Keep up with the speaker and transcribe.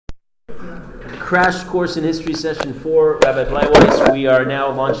Crash Course in History Session 4, Rabbi Bleiweiss. We are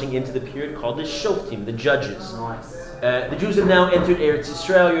now launching into the period called the Shoftim, the judges. The Jews have now entered Eretz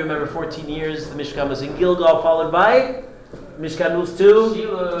Yisrael. You remember 14 years, the Mishkan was in Gilgal, followed by Mishkan moves to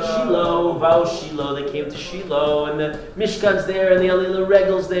Shiloh. Vau Shiloh. They came to Shiloh, and the Mishkan's there, and the Alila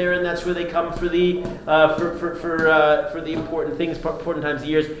Regel's there, and that's where they come for the for the important things, important times of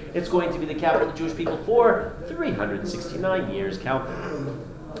years. It's going to be the capital of the Jewish people for 369 years. Count.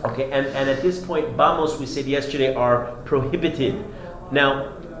 Okay, and at this point, Bamos, we said yesterday, are prohibited. Now,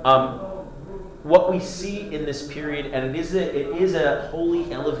 what we see in this period, and it is a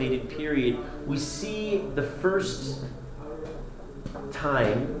wholly elevated period, we see the first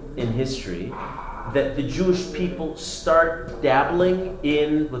time in history that the Jewish people start dabbling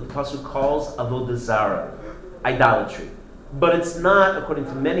in what the Pasuk calls avodah zarah, idolatry. But it's not, according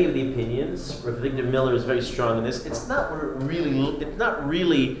to many of the opinions, Rav Victor Miller is very strong in this, it's not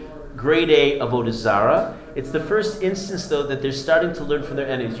really grade A avodah zarah. It's the first instance, though, that they're starting to learn from their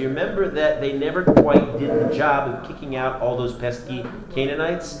enemies. You remember that they never quite did the job of kicking out all those pesky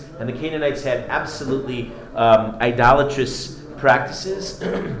Canaanites, and the Canaanites had absolutely idolatrous practices.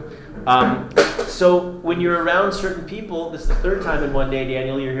 So when you're around certain people, this is the third time in one day,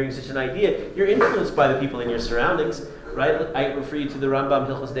 Daniel, you're hearing such an idea, you're influenced by the people in your surroundings, right? I refer you to the Rambam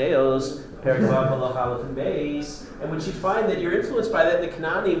Hilchos Deos, Perek Vav Halach Aleph and Beis, and when you find that you're influenced by that, the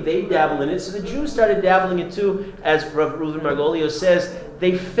Canaanim, they dabble in it. So the Jews started dabbling it too, as Rav Reuven Margolio says,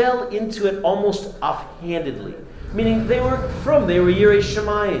 they fell into it almost offhandedly. Meaning they were Yirei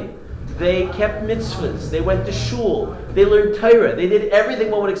Shamayim. They kept mitzvahs. They went to shul. They learned Torah. They did everything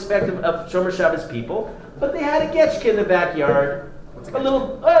one would expect of Shomer Shabbos people. But they had a getchka in the backyard. A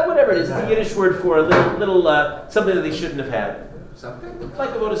little, whatever it is. It's a Yiddish word for a little something that they shouldn't have had. Something? Like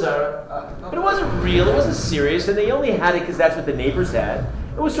avodah zarah. But it wasn't real. It wasn't serious. And they only had it because that's what the neighbors had.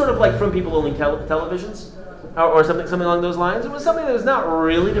 It was sort of like from people owning televisions. Or something along those lines. It was something that was not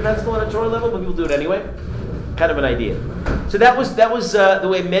really defensible on a Torah level, but people do it anyway. Kind of an idea. So that was the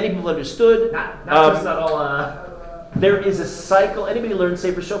way many people understood. Not just subtle. There is a cycle. Anybody learn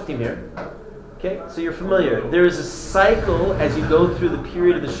Sefer Shoftim here? Okay, so you're familiar. There is a cycle as you go through the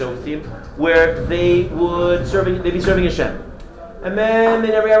period of the Shoftim where they'd be serving Hashem, and then they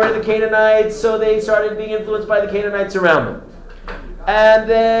never got rid of the Canaanites, so they started being influenced by the Canaanites around them, and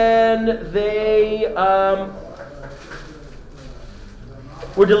then they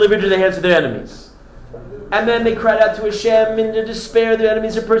were delivered to the hands of their enemies. And then they cried out to Hashem in their despair. Their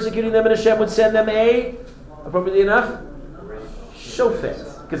enemies are persecuting them, and Hashem would send them appropriately enough,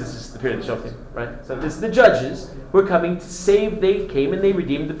 shofet, because this is the period of the shofet, right? So this is the judges who are coming to save. They came and they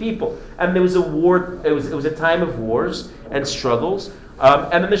redeemed the people. And there was a war. It was a time of wars and struggles.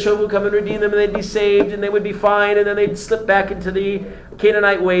 And then the shofet would come and redeem them, and they'd be saved, and they would be fine, and then they'd slip back into the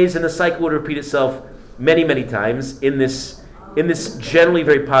Canaanite ways, and the cycle would repeat itself many, many times in this generally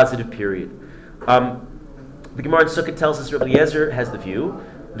very positive period. The Gemara in Sukkot tells us Rabbi Eliezer has the view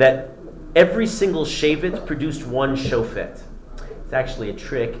that every single Shevet produced one Shofet. It's actually a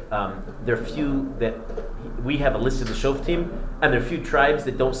trick. There are few that we have a list of the Shoftim, and there are few tribes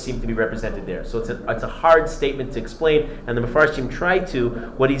that don't seem to be represented there. So it's a hard statement to explain, and the Mefarshim try to.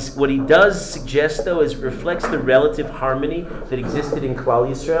 What he does suggest, though, is reflects the relative harmony that existed in Klal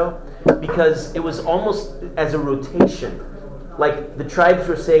Yisrael, because it was almost as a rotation. Like the tribes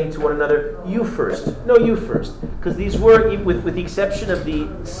were saying to one another, you first. No, you first. Because these were, with the exception of the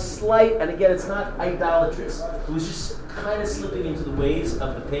slight, and again, it's not idolatrous. It was just kind of slipping into the ways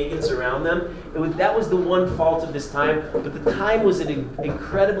of the pagans around them. That was the one fault of this time. But the time was an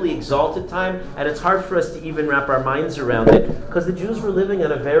incredibly exalted time, and it's hard for us to even wrap our minds around it, because the Jews were living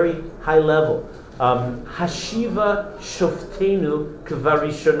at a very high level. Hashiva shoftenu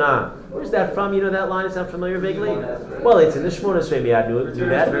kvarishona. Where's that from? You know that line? Is that familiar vaguely? Well, it's in the Shmona Esrei. I knew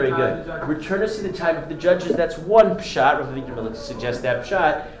that. Very good. Return us to the time of the judges. That's one pshat. Rav Victor Miller suggests that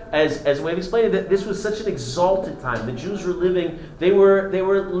pshat as a way of explaining that this was such an exalted time. The Jews were living. They were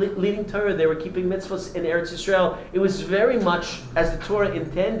leading Torah. They were keeping mitzvahs in Eretz Yisrael. It was very much as the Torah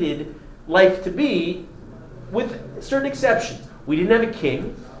intended life to be, with certain exceptions. We didn't have a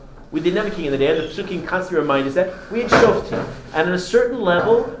king. We didn't have a king in the day, and the Psukim constantly remind us that. We had Shoftim. And at a certain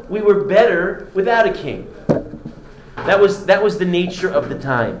level, we were better without a king. That was the nature of the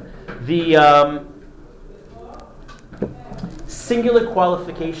time. The singular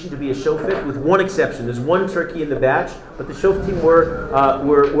qualification to be a Shofet, with one exception. There's one turkey in the batch, but the Shoftim were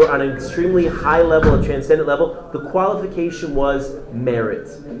on an extremely high level, a transcendent level. The qualification was merit.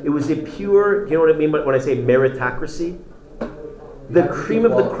 It was a pure, you know what I mean when I say meritocracy? The cream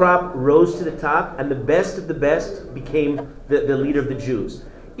of the crop rose to the top, and the best of the best became the leader of the Jews.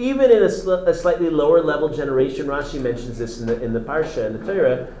 Even in a slightly lower level generation, Rashi mentions this in the Parsha, in the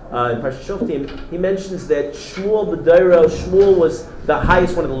Torah, in Parsha Shoftim, he mentions that Shmuel B'Dairo, Shmuel was the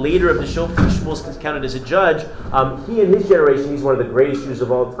highest, one of the later of the Shoftim. Shmuel's counted as a judge. He in his generation, he's one of the greatest Jews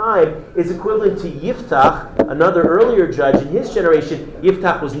of all time, is equivalent to Yiftach, another earlier judge. In his generation,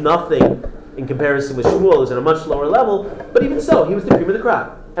 Yiftach was nothing in comparison with Shmuel. He was at a much lower level, but even so, he was the cream of the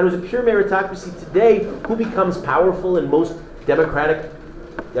crop. And it was a pure meritocracy. Today, who becomes powerful in most democratic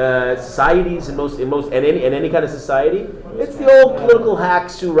societies, in any kind of society? It's the old political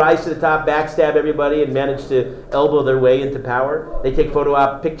hacks who rise to the top, backstab everybody, and manage to elbow their way into power. They take photo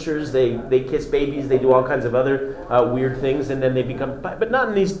op pictures, they kiss babies, they do all kinds of other weird things, and then they become. But not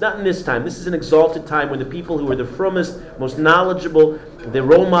in this time. This is an exalted time when the people who were the frommest, most knowledgeable, the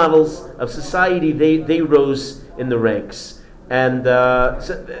role models of society, they rose in the ranks. And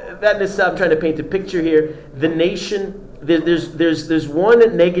so that is, I'm trying to paint a picture here. The nation. There's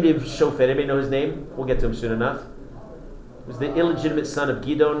one negative shofet. Anybody know his name? We'll get to him soon enough. It was the illegitimate son of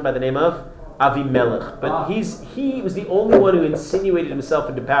Gidon by the name of Avimelech. But he was the only one who insinuated himself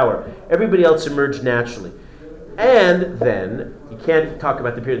into power. Everybody else emerged naturally. And then, you can't talk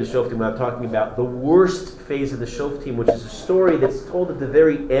about the period of the Shoftim without talking about the worst phase of the Shoftim, which is a story that's told at the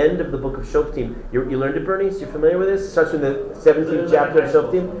very end of the book of Shoftim. You learned it, Bernice? You're familiar with this? It starts in the 17th chapter of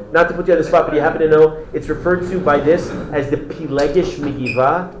Shoftim. Not to put you on the spot, but you happen to know it's referred to by this as the Pilegish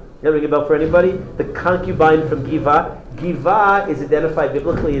Megivah. You know, ring a bell for anybody? The concubine from Givah. Givah is identified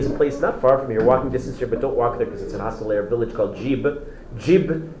biblically as a place not far from here, walking distance here, but don't walk there because it's an hostile Arab village called Jib.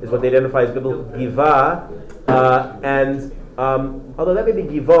 Jib is what they identify as biblical Givah. Although that may be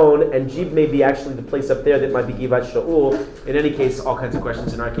Givon, and Jib may be actually the place up there that might be Givat Shaul. In any case, all kinds of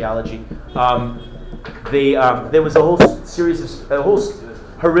questions in archaeology. There was a whole series of, a whole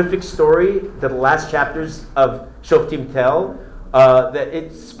horrific story that the last chapters of Shoftim tell. That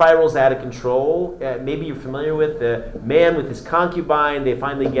it spirals out of control. Maybe you're familiar with the man with his concubine. They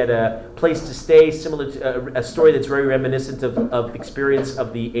finally get a place to stay, similar to a story that's very reminiscent of experience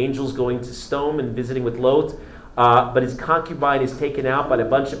of the angels going to Sodom and visiting with Lot. But his concubine is taken out by a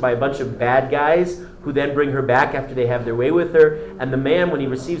bunch of bad guys who then bring her back after they have their way with her. And the man, when he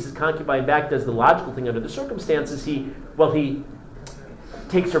receives his concubine back, does the logical thing under the circumstances. He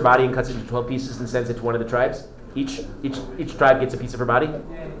takes her body and cuts it into 12 pieces and sends it to one of the tribes. Each tribe gets a piece of her body.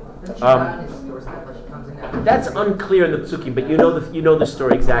 That's unclear in the Psukim, but you know the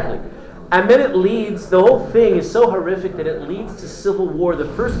story exactly. And then it leads. The whole thing is so horrific that it leads to civil war, the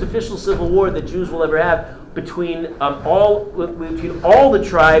first official civil war that Jews will ever have between all the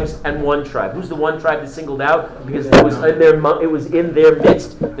tribes and one tribe. Who's the one tribe that's singled out? Because it was in their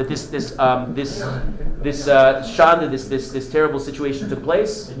midst that this terrible situation took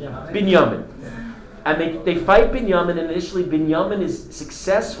place. Binyamin. And they fight Binyamin, and initially Binyamin is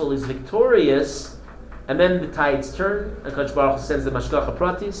successful, is victorious, and then the tides turn, and HaKadosh Baruch Hu sends the Mashgacha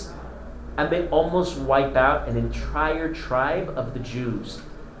Pratis, and they almost wipe out an entire tribe of the Jews.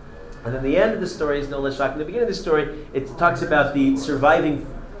 And then the end of the story is no less shocking. In the beginning of the story, it talks about the surviving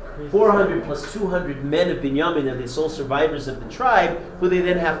 400 plus 200 men of Binyamin, and the sole survivors of the tribe, who they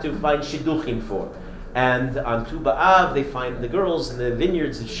then have to find shidduchim for. And on Tu B'Av, they find the girls in the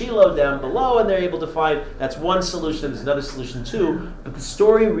vineyards of Shiloh down below, and they're able to find, that's one solution, there's another solution too. But the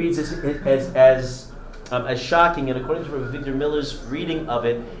story reads as shocking, and according to Rabbi Victor Miller's reading of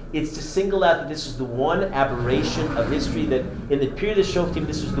it, it's to single out that this is the one aberration of history, that in the period of Shoftim,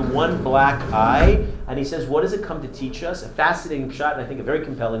 this was the one black eye. And he says, what does it come to teach us? A fascinating pshat, and I think a very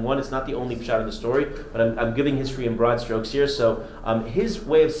compelling one. It's not the only pshat in the story, but I'm giving history in broad strokes here. So his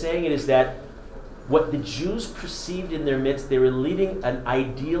way of saying it is that what the Jews perceived in their midst, they were leading an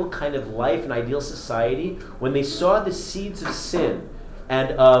ideal kind of life, an ideal society. When they saw the seeds of sin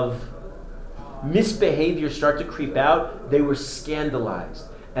and of misbehavior start to creep out, they were scandalized.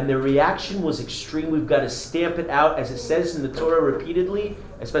 And their reaction was extreme. We've got to stamp it out, as it says in the Torah repeatedly,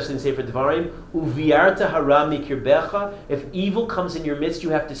 especially in Sefer Devarim, Uviarta hara mikirbecha. If evil comes in your midst, you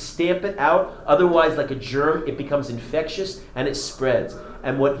have to stamp it out. Otherwise, like a germ, it becomes infectious and it spreads.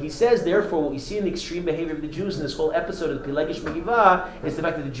 And what he says, therefore, what we see in the extreme behavior of the Jews in this whole episode of the Pilegish Megivah is the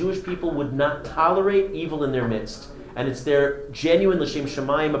fact that the Jewish people would not tolerate evil in their midst. And it's their genuine L'Shem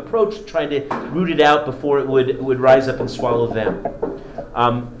Shamayim approach, trying to root it out before it would rise up and swallow them.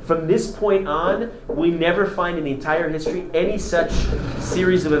 From this point on, we never find in the entire history any such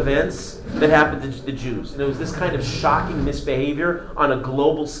series of events that happened to the Jews. And it was this kind of shocking misbehavior on a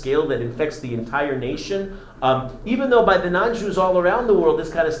global scale that infects the entire nation. Even though by the non-Jews all around the world,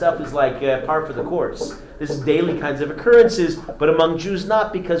 this kind of stuff is like par for the course. This is daily kinds of occurrences, but among Jews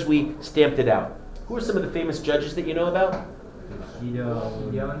not, because we stamped it out. Who are some of the famous judges that you know about?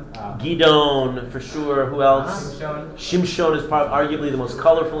 Gidon, for sure. Who else? Shimshon is arguably the most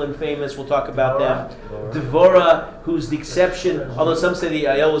colorful and famous. We'll talk about them. Devorah, who's the exception. Although some say the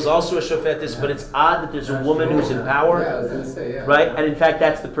Yael was also a shofetis, but it's odd that there's a woman who's in power. Yeah, I was going to say, yeah. Right? And in fact,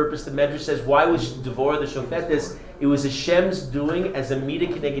 that's the purpose. The Medrash says, why was Devorah the shofetis? It was Hashem's doing as a mida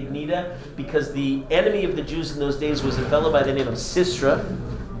keneged nida, because the enemy of the Jews in those days was a fellow by the name of Sisra.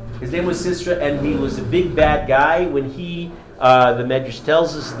 His name was Sisra, and he was a big bad guy. When the Medrash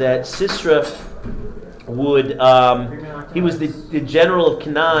tells us that Sisra he was the general of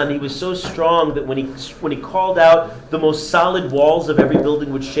Canaan. He was so strong that when he called out, the most solid walls of every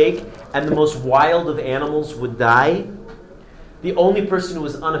building would shake, and the most wild of animals would die. The only person who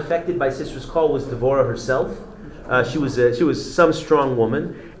was unaffected by Sisra's call was Devorah herself. She was some strong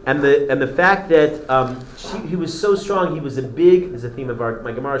woman, and the fact that he was so strong, he was a big. There's a theme of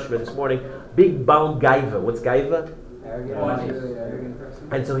my Gemara Shema this morning. Big Baal Gaiva. What's Gaiva? Arrogant person.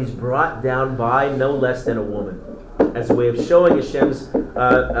 And so he's brought down by no less than a woman, as a way of showing Hashem's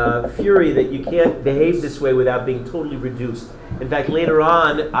fury that you can't behave this way without being totally reduced. In fact, later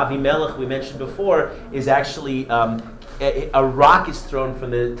on, Avimelech, we mentioned before, is actually a rock is thrown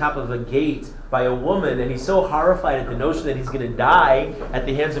from the top of a gate by a woman, and he's so horrified at the notion that he's going to die at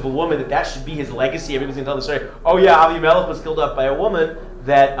the hands of a woman that should be his legacy. Everyone's going to tell the story. Oh yeah, Avimelech was killed off by a woman.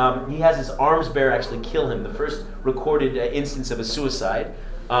 That he has his arms bearer actually kill him. The first recorded instance of a suicide.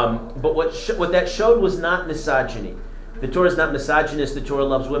 But what that showed was not misogyny. The Torah is not misogynist. The Torah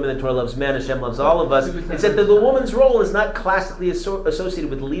loves women. The Torah loves men. Hashem loves all of us. It's that the woman's role is not classically associated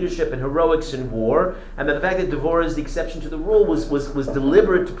with leadership and heroics in war, and that the fact that Devorah is the exception to the rule was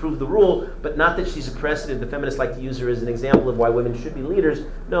deliberate to prove the rule, but not that she's a precedent. The feminists like to use her as an example of why women should be leaders.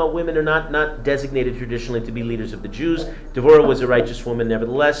 No, women are not designated traditionally to be leaders of the Jews. Devorah was a righteous woman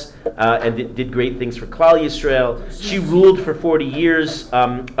nevertheless, and did great things for Klal Yisrael. She ruled for 40 years,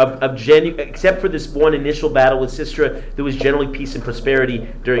 except for this one initial battle with Sisera. There was generally peace and prosperity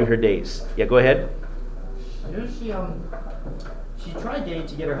during her days. Yeah, go ahead. I know she tried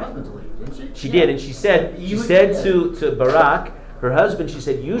to get her husband to leave, didn't she? She did, and she said to Barak, her husband, she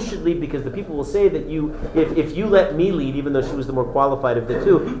said, you should leave because the people will say that if you let me lead, even though she was the more qualified of the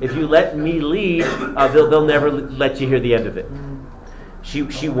two, if you let me lead, they'll never let you hear the end of it.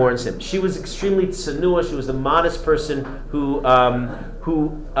 She warns him. She was extremely tsanua. She was a modest person who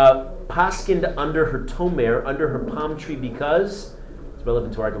paskined under her tomer, under her palm tree, because it's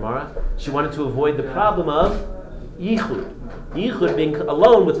relevant to our Gemara. She wanted to avoid the problem of yichud. Yichud, being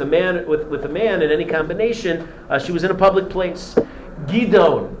alone with a man in any combination. She was in a public place.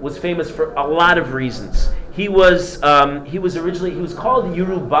 Gidon was famous for a lot of reasons. He was called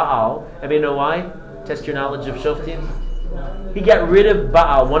Yerub-Baal. Anybody know why? Test your knowledge of Shoftim. He got rid of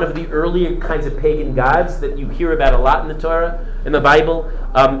Baal, one of the earlier kinds of pagan gods that you hear about a lot in the Torah, in the Bible,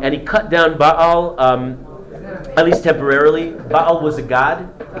 and he cut down Baal, at least temporarily. Baal was a god,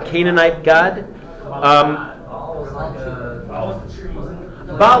 a Canaanite god.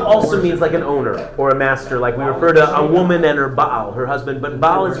 Baal also means like an owner or a master, like we refer to a woman and her Baal, her husband, but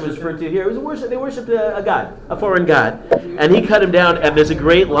Baal is referred to here. It was they worshipped a god, a foreign god, and he cut him down. And there's a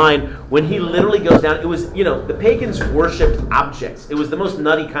great line when he literally goes down. It was, the pagans worshipped objects. It was the most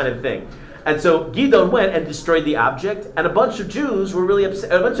nutty kind of thing. And so Gidon went and destroyed the object, and a bunch of Jews were really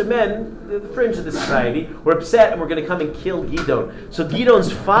upset. A bunch of men, the fringe of the society, were upset and were going to come and kill Gidon. So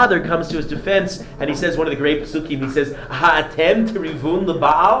Gidon's father comes to his defense, and he says one of the great psukim. He says, "Ha'atem terivun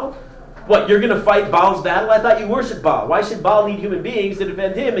leBaal." What, you're going to fight Baal's battle? I thought you worship Baal. Why should Baal need human beings to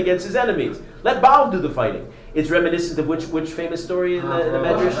defend him against his enemies? Let Baal do the fighting. It's reminiscent of which famous story in the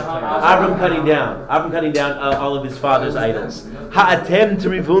Medrash? Avram cutting down all of his father's idols. Ha'atem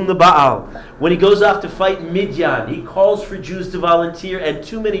terivun leBaal. When he goes off to fight Midian, he calls for Jews to volunteer, and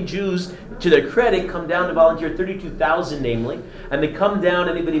too many Jews, to their credit, come down to volunteer, 32,000 namely, and they come down.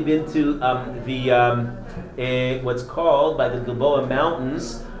 Anybody been to what's called by the Gilboa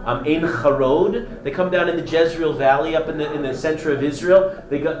Mountains, Ein Harod? They come down in the Jezreel Valley, up in the center of Israel.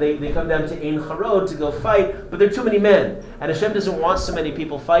 They come down to Ein Harod to go fight, but there are too many men, and Hashem doesn't want so many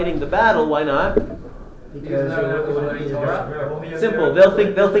people fighting the battle. Why not? Because Simple.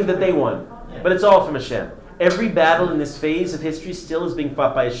 They'll think that they won, but it's all from Hashem. Every battle in this phase of history still is being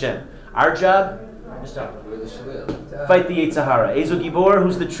fought by Hashem. Our job, Fight the Yetzer Hara. Ezo Gibor,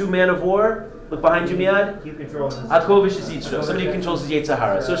 who's the true man of war? Look behind you, Miyad. He controls his... Hakovish is Yitzro, somebody who controls his Yetzer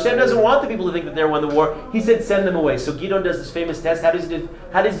Hara. So Hashem doesn't want the people to think that they're won the war. He said, send them away. So Gidon does this famous test. How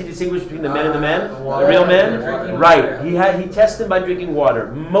does he distinguish between the men and the men? The real men? Right. He tests them by drinking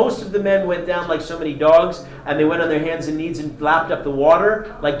water. Most of the men went down like so many dogs, and they went on their hands and knees and lapped up the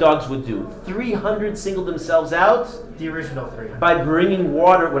water like dogs would do. 300 singled themselves out. The original 3. By bringing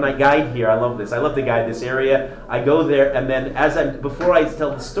water. When I guide here, I love this. I love to guide this area. I go there, and then before I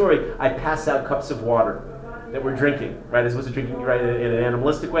tell the story, I pass out cups of water that we're drinking. Right, as opposed to drinking in an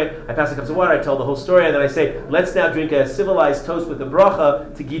animalistic way. I pass the cups of water. I tell the whole story, and then I say, let's now drink a civilized toast with a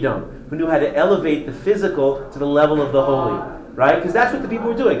bracha to Gidon, who knew how to elevate the physical to the level of the holy. Right, because that's what the people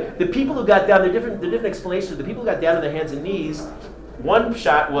were doing. The people who got down, the different explanations. The people who got down on their hands and knees. One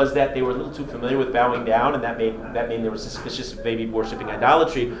shot was that they were a little too familiar with bowing down, and that made there was suspicious baby worshipping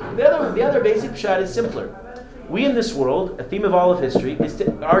idolatry. The other basic shot is simpler. We in this world, a theme of all of history,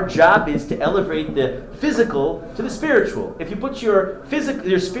 our job is to elevate the physical to the spiritual. If you put your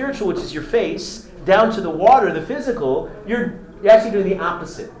spiritual, which is your face, down to the water, the physical, you're actually doing the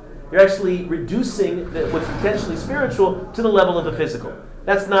opposite. You're actually reducing what's potentially spiritual to the level of the physical.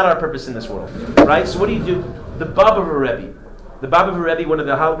 That's not our purpose in this world, right? So what do you do? The Baba Rebbe. The Baba Rebbe, one of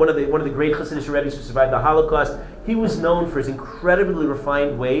the great Hasidic Rebbe's who survived the Holocaust, he was known for his incredibly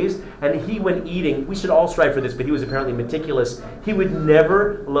refined ways, and he, when eating, we should all strive for this, but he was apparently meticulous. He would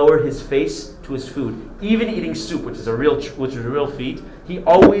never lower his face to his food, even eating soup, which is a real feat. He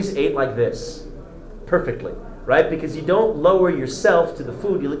always ate like this, perfectly, right? Because you don't lower yourself to the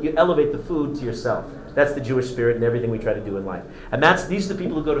food; you elevate the food to yourself. That's the Jewish spirit and everything we try to do in life. And these are the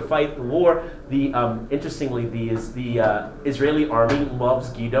people who go to fight the war. Interestingly, the Israeli army loves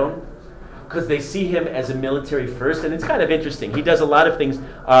Gidon because they see him as a military first, and it's kind of interesting. He does a lot of things,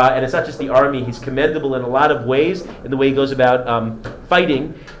 and it's not just the army. He's commendable in a lot of ways in the way he goes about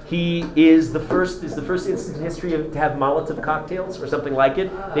fighting. He is the first instance in history to have Molotov cocktails or something like it.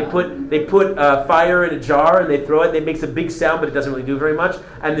 They put fire in a jar and they throw it. And it makes a big sound, but it doesn't really do very much.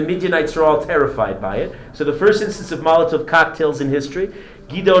 And the Midianites are all terrified by it. So the first instance of Molotov cocktails in history.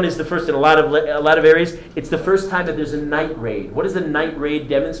 Gidon is the first in a lot of areas. It's the first time that there's a night raid. What does a night raid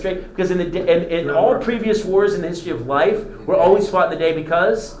demonstrate? Because in all previous wars in the history of life were always fought in the day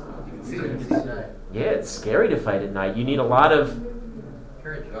because it's scary to fight at night. You need a lot of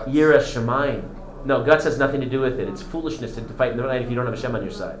Yira Shemayim. No, guts has nothing to do with it. It's foolishness to fight in the night if you don't have Hashem on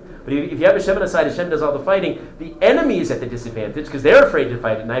your side. But if you have Hashem on the side, Hashem does all the fighting. The enemy is at the disadvantage because they're afraid to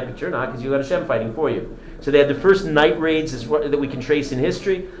fight at night, but you're not because you got Hashem fighting for you. So they had the first night raids that we can trace in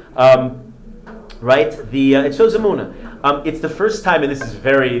history. Right? It shows Emunah. It's the first time, and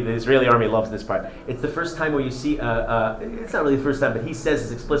the Israeli army loves this part. It's the first time where you see, it's not really the first time, but he says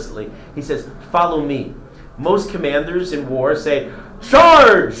this explicitly. He says, follow me. Most commanders in war say,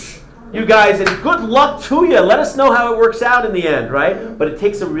 charge, you guys, and good luck to you. Let us know how it works out in the end, right? But it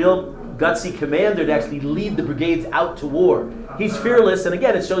takes a real gutsy commander to actually lead the brigades out to war. He's fearless, and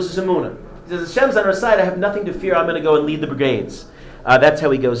again, it shows his emunah. He says, Hashem's on our side, I have nothing to fear, I'm going to go and lead the brigades. That's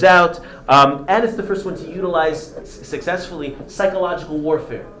how he goes out. And it's the first one to utilize successfully psychological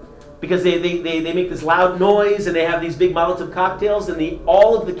warfare. Because they make this loud noise and they have these big Molotov cocktails and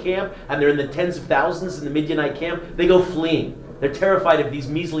all of the camp, and they're in the tens of thousands in the Midianite camp, they go fleeing. They're terrified of these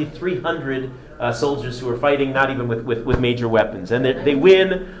measly 300 soldiers who are fighting not even with major weapons. And they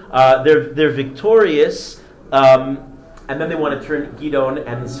win, they're victorious, and then they want to turn Gidon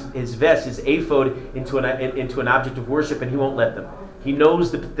and his vest, his ephod, into an object of worship, and he won't let them. He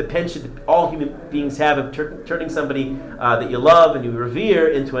knows the penchant that all human beings have of turning somebody that you love and you revere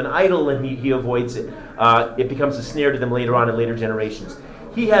into an idol, and he avoids it. It becomes a snare to them later on in later generations.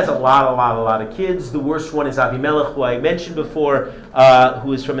 He has a lot of kids. The worst one is Avimelech, who I mentioned before,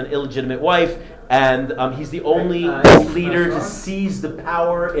 who is from an illegitimate wife, and he's the only leader to seize the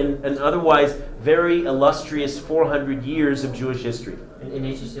power in an otherwise very illustrious 400 years of Jewish history. In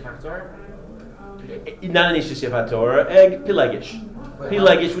Yeshua HaTorah? Not an Yeshua HaTorah,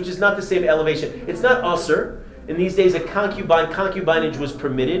 Pelegish, which is not the same elevation. It's not Usr. In these days, concubinage was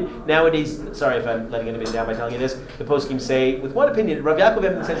permitted. Nowadays, sorry if I'm letting anybody down by telling you this, the poskim say, with one opinion, Rav Yaakov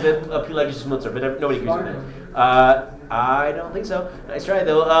Evan says that Pelegish is Mutzar, but nobody agrees with that. I don't think so. Nice try,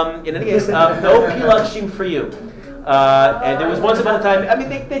 though. In any case, no Pelagshim for you. And there was once upon a time,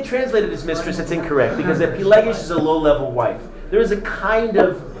 they translated as mistress, it's incorrect, because a Pelegish is a low-level wife. There is a kind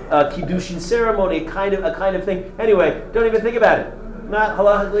of kiddushin ceremony, a kind of thing. Anyway, don't even think about it. Not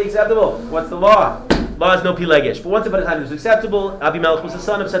halachically acceptable. What's the law? Law is no Pelegish. But once upon a time it was acceptable. Abimelech was the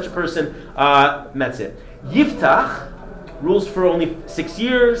son of such a person. That's it. Yiftach rules for only 6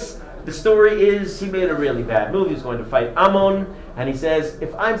 years. The story is he made a really bad move. He was going to fight Ammon, and he says,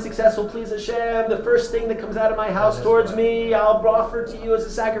 if I'm successful, please Hashem, the first thing that comes out of my house towards me, I'll offer to you as a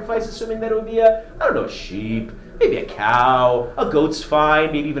sacrifice, assuming that it would be a sheep, maybe a cow, a goat's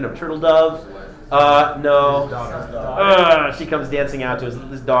fine, maybe even a turtle dove. No. She comes dancing out to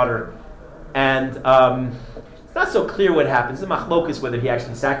his daughter. And it's not so clear what happens. The machlokas, whether he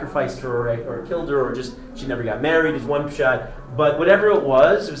actually sacrificed her or killed her or just she never got married, is one shot. But whatever it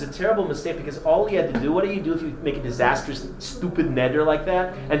was a terrible mistake because all he had to do, what do you do if you make a disastrous, stupid neder like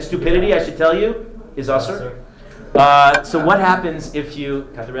that? And stupidity, I should tell you, is usher. So what happens if you,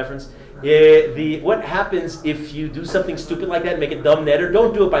 got the reference? What happens if you do something stupid like that and make a dumb neder?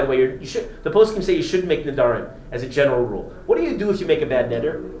 Don't do it, by the way. You should. The poskim say you shouldn't make nedarim as a general rule. What do you do if you make a bad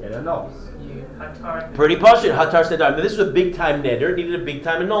neder? I don't know. Pretty pashut, hatar nedarim. Now this was a big time neder. It needed a big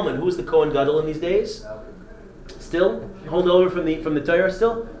time annulment. Who was the Kohen Gadol in these days? Still hold over from the Torah.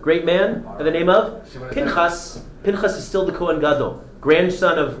 Still great man by the name of Pinchas. Pinchas is still the Kohen Gadol,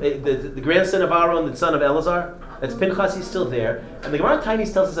 grandson of the grandson of Aaron, the son of Elazar. That's Pinchas. He's still there. And the Gemara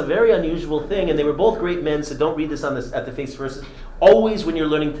Tainis tells us a very unusual thing, and they were both great men. So don't read this at the face verses. Always when you're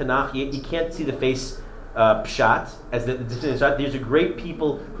learning Tanakh, you can't see the face pshat as the pshat. These are great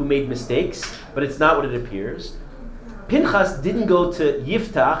people who made mistakes, but it's not what it appears. Pinchas didn't go to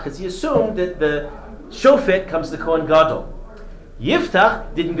Yiftach because he assumed that the Shofet comes to the Kohen Gadol.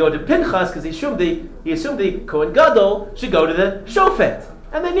 Yiftach didn't go to Pinchas because he assumed the Kohen Gadol should go to the Shofet,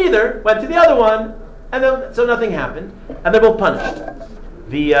 and they neither went to the other one, and then so nothing happened, and they're both punished.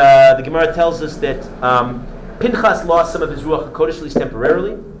 The Gemara tells us that Pinchas lost some of his Ruach HaKodesh at least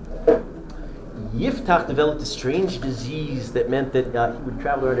temporarily. Yiftach developed a strange disease that meant that he would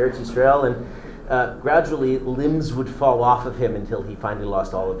travel around Eretz Yisrael and gradually limbs would fall off of him until he finally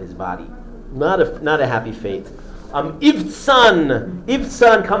lost all of his body. Not a happy fate.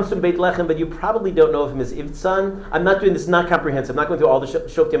 Ivtsan comes from Beit Lechem, but you probably don't know of him as Ivtsan. I'm not doing this, not comprehensive. I'm not going through all the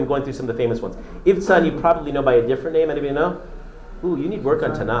Shoftim, I'm going through some of the famous ones. Ivtsan you probably know by a different name. Anybody know? Ooh, you need work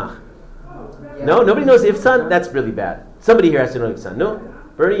on Tanakh. No? Nobody knows Ivtsan? That's really bad. Somebody here has to know Ivtsan. No?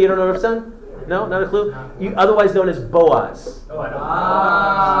 Bernie, you don't know Ivtsan? No? Not a clue? You otherwise known as Boaz. Oh, I know.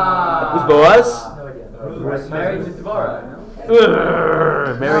 Who's Boaz? No idea. Ruth married to Devorah, no?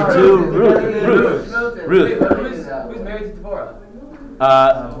 Married to Ruth. Who's married to Devorah?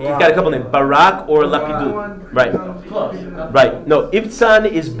 He's got a couple names, Barak or Lapidu. Right. Right. No, Ivtsan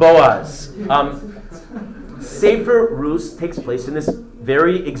is Boaz. Sefer Rus takes place in this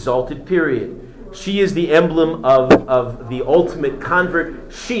very exalted period. She is the emblem of the ultimate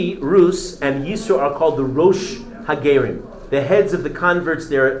convert. She, Rus, and Yisro are called the Rosh Hagerim, the heads of the converts.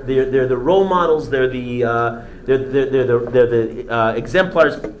 They're the role models. They're the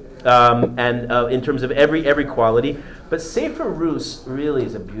exemplars, and in terms of every quality. But Sefer Rus really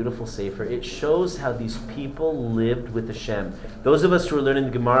is a beautiful sefer. It shows how these people lived with Hashem. Those of us who are learning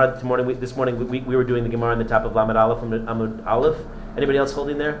the Gemara this morning, we were doing the Gemara on the top of Lamed Aleph from Amud Aleph. Anybody else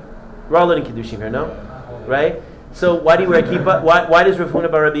holding there? We're all learning Kiddushim here, no? Right? So why do you wear a kippah? Why does Rav Huna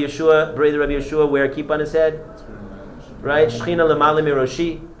bar Rabbi Yeshua, Brei Rabbi Yeshua, wear a kippah on his head? Right? Shechina l'malim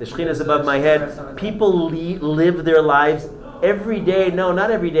miroshi. The Shechina is above my head. People live their lives every day. No,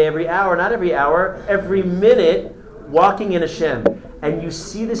 not every day. Every hour. Not every hour. Every minute, walking in Hashem. And you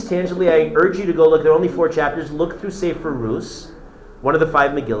see this tangibly. I urge you to go look. There are only 4 chapters. Look through Sefer Rus, one of the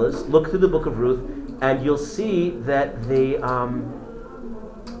 5 Megillas. Look through the book of Ruth, and you'll see that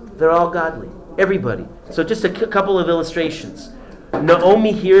they're all godly. Everybody. So just a couple of illustrations.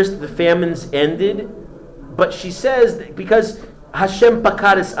 Naomi hears that the famines ended, but she says that because Hashem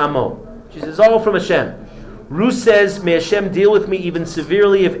pakaris amo. She says, all from Hashem. Ruth says, may Hashem deal with me even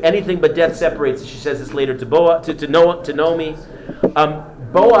severely if anything but death separates. She says this later to Naomi.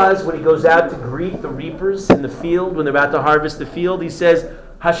 Boaz, when he goes out to greet the reapers in the field, when they're about to harvest the field, he says,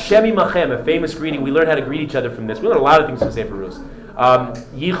 Hashem imachem, a famous greeting. We learn how to greet each other from this. We learn a lot of things from Sefer Rus.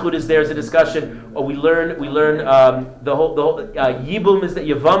 Yichud is there as a discussion. We learn the whole Yibum is there,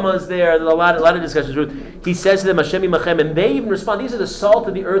 Yavama is there. A lot of discussions. He says to them, Hashem imachem, and they even respond. These are the salt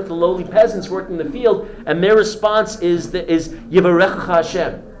of the earth, the lowly peasants working in the field, and their response is Yivarechacha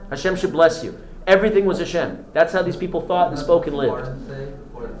Hashem. Hashem should bless you. Everything was Hashem. That's how these people thought and spoke and lived.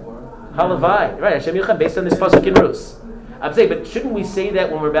 Halavai, right? Hashem Yichem, based on this pasuk in Rus. I'm saying, but shouldn't we say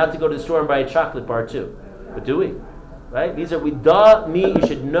that when we're about to go to the store and buy a chocolate bar too? But do we? Right? These are you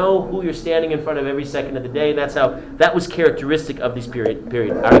should know who you're standing in front of every second of the day. That was characteristic of this period. All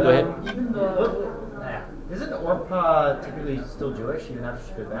right, go ahead. Even though, isn't Orpah typically still Jewish even after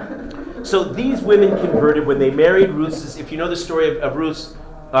she goes back? So these women converted when they married Ruth. If you know the story of Ruth,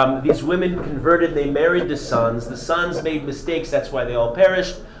 these women converted. They married the sons. The sons made mistakes. That's why they all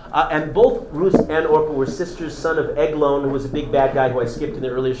perished. And both Ruth and Orpah were sisters, son of Eglon, who was a big bad guy who I skipped in the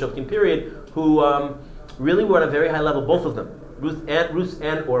earlier Shoftim period, who really were on a very high level, both of them, Ruth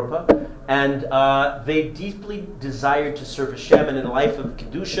and Orpah. And they deeply desired to serve Hashem and in a life of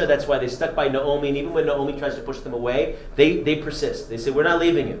Kedusha. That's why they stuck by Naomi. And even when Naomi tries to push them away, they persist. They say, we're not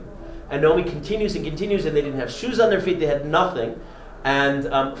leaving you. And Naomi continues, and they didn't have shoes on their feet, they had nothing. And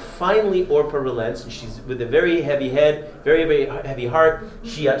finally Orpah relents, and she's with a very heavy head, very, very heavy heart.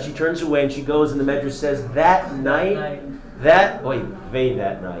 She turns away and she goes, and the Medrash says, that night. That night.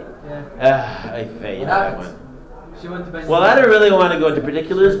 Yeah. That one. She went to bed. Well, I don't really want to go into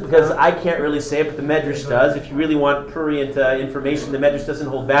particulars because I can't really say it, but the Medrash does. If you really want prurient information, the Medrash doesn't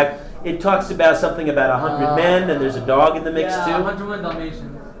hold back. It talks about something about 100 men, and there's a dog in the mix too. 101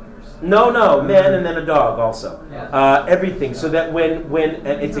 Dalmatians. No, men and then a dog also. Yeah. Everything. So that when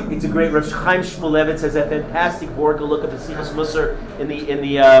and it's a great. Rosh Chaim Shmulevitz has a fantastic word. Go look at the Sichas Musar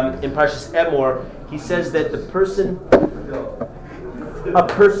in Parshas Emor. He says that a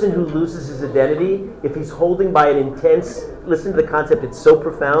person who loses his identity, if he's holding by an intense, listen to the concept, it's so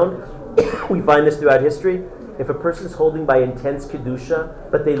profound, we find this throughout history, if a person is holding by intense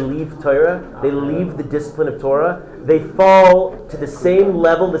Kedusha, but they leave Torah, they leave the discipline of Torah, they fall to the same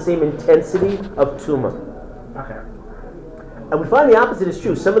level, the same intensity of Tumah. Okay. And we find the opposite is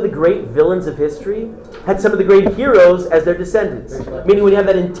true. Some of the great villains of history had some of the great heroes as their descendants. Meaning when you have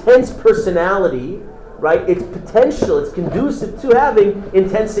that intense personality, right? It's potential, it's conducive to having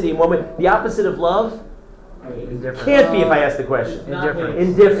intensity in one way. The opposite of love can't be, if I ask the question.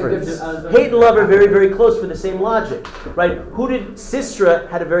 Indifference. Hate and love are very, very close for the same logic, right? Who did Sisera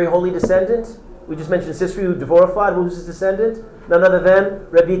had a very holy descendant? We just mentioned Sisera who Devorah fought. Who's his descendant? None other than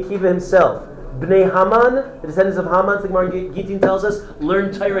Rabbi Akiva himself. Bnei Haman, the descendants of Haman, the Gemara Gittin tells us,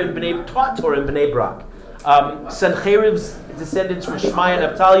 learned Torah and taught Torah in Bnei Brak. Sancherib's descendants were Shmai and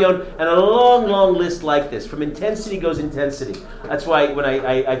Abtalion, and a long, long list like this. From intensity goes intensity. That's why when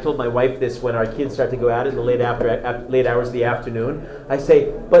I told my wife this when our kids start to go out in the late hours of the afternoon, I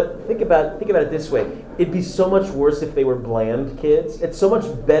say, but think about it this way. It'd be so much worse if they were bland kids. It's so much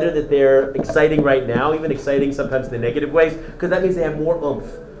better that they're exciting right now, even exciting sometimes in the negative ways, because that means they have more oomph,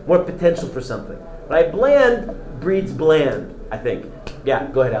 more potential for something. Right? Bland breeds bland, I think. Yeah,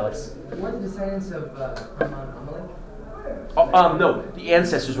 go ahead, Alex. Were the descendants of Amalek? No, the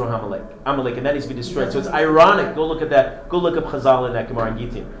ancestors were Amalek, and that needs to be destroyed. So it's ironic. Go look at that. Go look up Chazal in that Gemara and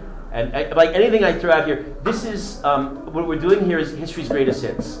Gittin. And like anything I throw out here, this is what we're doing here is history's greatest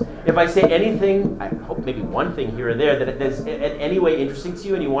hits. If I say anything, I hope maybe one thing here or there that is in any way interesting to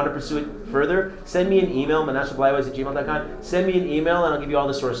you and you want to pursue it further, send me an email, menashebleiweiss@gmail.com. Send me an email and I'll give you all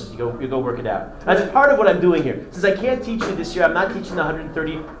the sources. You go work it out. That's part of what I'm doing here. Since I can't teach you this year, I'm not teaching the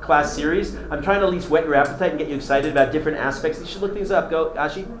 130 class series. I'm trying to at least whet your appetite and get you excited about different aspects. You should look things up. Go,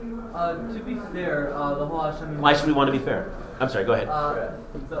 Ashi. To be fair, the whole Hashem. Why should we want to be fair? I'm sorry, go ahead.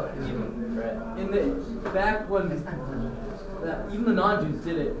 So even back when even the non-Jews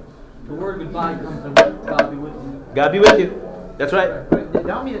did it, the word goodbye comes from God be with you. God be with you. That's right. Did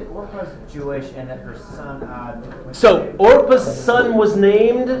that mean that Orpah's Jewish and that her son... So, Orpah's son was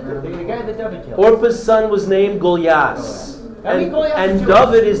named... The guy that David killed. Orpah's son was named Goliath. And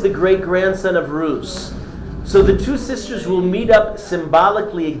David is the great-grandson of Rus. So the two sisters will meet up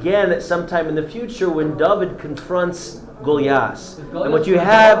symbolically again at some time in the future when David confronts Goliath. And what you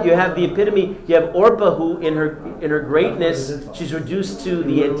have the epitome. You have Orpah, who in her greatness, she's reduced to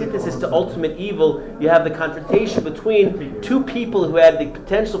the antithesis to ultimate evil. You have the confrontation between two people who had the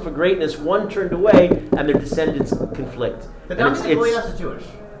potential for greatness. One turned away, and their descendants conflict. But that means Goliath is Jewish.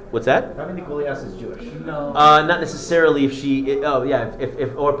 What's that? I mean, the Goliath is Jewish. No. Not necessarily if she...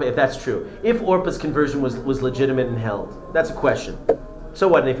 if Orpah, if that's true. If Orpah's conversion was legitimate and held. That's a question. So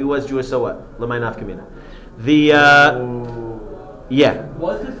what? And if he was Jewish, so what? L'may nafkamina. Yeah.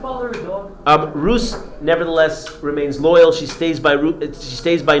 Was his father a dog? Rus nevertheless remains loyal. She stays by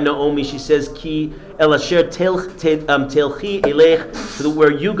Naomi. She says, "Ki el asher telchi elech."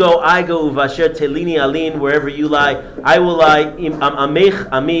 Where you go, I go. Uvasher telini alin. Wherever you lie, I will lie. Amech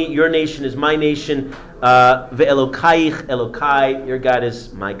ami. Your nation is my nation. Ve'elokaich Elokai. Your God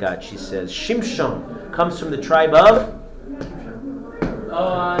is my God. She says. Shimshon comes from the tribe of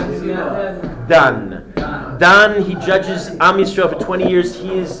Dan. Dan, he judges Am Yisrael for 20 years.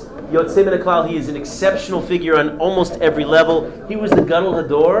 He is Yotzei Min HaKlal. He is an exceptional figure on almost every level. He was the Gadol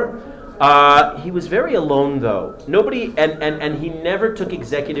Hador. He was very alone, though. Nobody, and he never took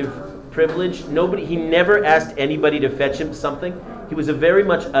executive privilege. He never asked anybody to fetch him something. He was very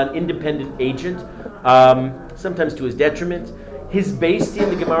much an independent agent, sometimes to his detriment. His Beis Din,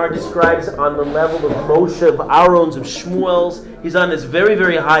 the Gemara describes on the level of Moshe, of Aaron's, of Shmuel's. He's on this very,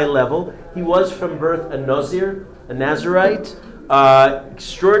 very high level. He was from birth a Nazir, a Nazirite,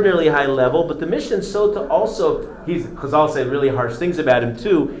 extraordinarily high level. But the Mishnah Sota also, Chazal say really harsh things about him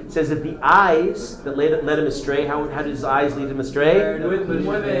too. It says that the eyes that led him astray. How did his eyes lead him astray? With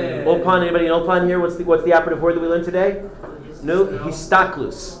women. Opon, anybody in Opon here? What's the operative word that we learned today? No,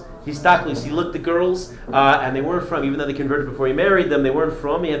 histaklus. Histaklus. He looked at girls, and they weren't from, even though they converted before he married them, they weren't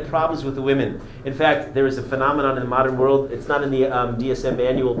from. He had problems with the women. In fact, there is a phenomenon in the modern world. It's not in the DSM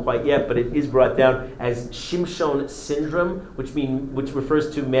manual quite yet, but it is brought down as Shimshon syndrome, which refers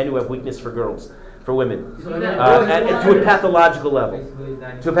to men who have weakness for girls, for women, and to a pathological level.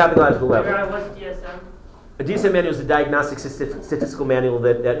 To a pathological level. What's DSM? A DSM manual is a diagnostic statistical manual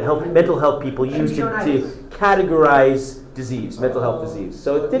that mental health people use to categorize disease, mental health disease.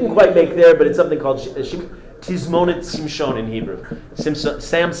 So it didn't quite make there, but it's something called Tizmonet Simshon in Hebrew,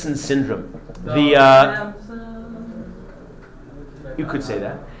 Samson syndrome. You could say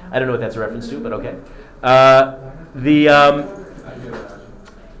that. I don't know what that's a reference to, but okay.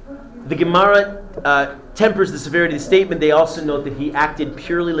 The Gemara tempers the severity of the statement. They also note that he acted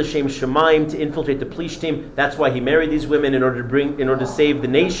purely l'shem shemaim, to infiltrate the Plishtim. That's why he married these women in order to save the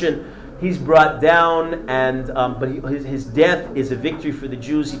nation. He's brought down, but his death is a victory for the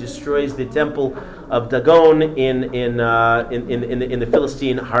Jews. He destroys the temple of Dagon in the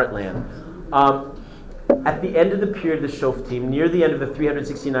Philistine heartland. At the end of the period of the Shoftim, near the end of the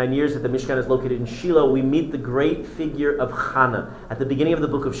 369 years that the Mishkan is located in Shiloh, we meet the great figure of Hannah at the beginning of the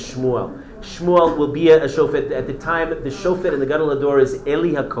book of Shmuel. Shmuel will be a shofet. At the time, the shofet in the Gadol Hador is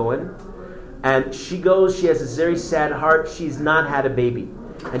Eli HaKohen, and she has this very sad heart. She's not had a baby,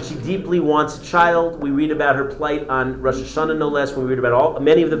 and she deeply wants a child. We read about her plight on Rosh Hashanah, no less, when we read about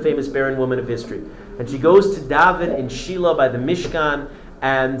many of the famous barren women of history. And she goes to daven in Shiloh by the Mishkan,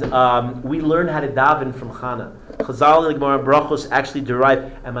 and we learn how to daven from Hannah. Chazal and the Gemara Brachos actually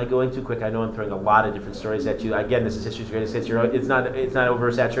derive. Am I going too quick? I know I'm throwing a lot of different stories at you. Again, this is history's greatest hits. It's not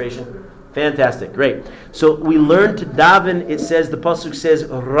oversaturation. Fantastic, great. So we learn to daven. It says, the pasuk says,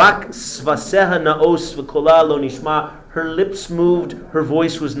 "Rak svaseha naos v'kola lo nishma." Her lips moved, her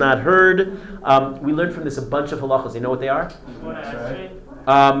voice was not heard. We learned from this a bunch of halachas. You know what they are?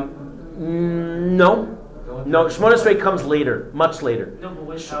 No. No, Shemona Esrei comes later, much later. No,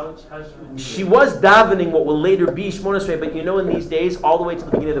 but how she was davening what will later be Shemona Esrei, but you know, in these days, all the way to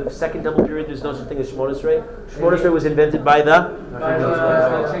the beginning of the second temple period, there's no such thing as Shemona Esrei. Shemona Esrei was invented by the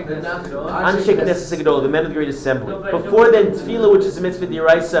Anshe Knesset Gedolah, the men of the Great Assembly. Before then, Tefillah, which is a mitzvah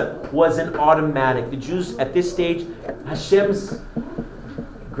d'oraisa, was an automatic. The Jews at this stage, Hashem's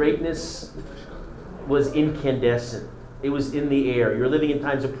greatness was incandescent. It was in the air. You're living in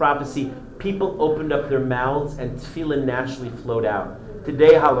times of prophecy. People opened up their mouths and tefillah naturally flowed out.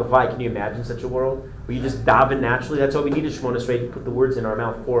 Today, halavai, can you imagine such a world where you just daven naturally? That's why we need a Shemona Esrei to put the words in our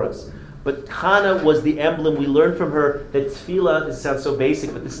mouth for us. But Hannah was the emblem. We learned from her that tefillah, this sounds so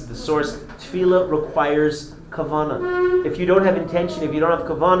basic, but this is the source, tefillah requires kavanah. If you don't have intention, if you don't have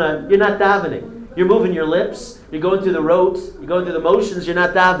kavanah, you're not davening. You're moving your lips, you're going through the rotes, you're going through the motions, you're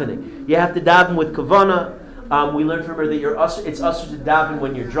not davening. You have to daven with kavanah. We learned from her that it's usher to daven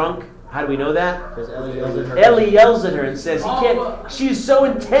when you're drunk. How do we know that? Because Eli yells at her and says, she's so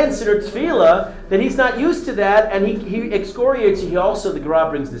intense in her tefillah that he's not used to that, and he excoriates her. He also, the Gemara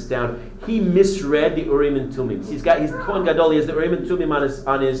brings this down, he misread the Urim and Tumim. He's the Kohen Gadol, he has the Urim and Tumim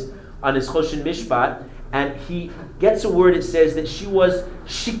on his Choshen Mishpat, and he gets a word, it says that she was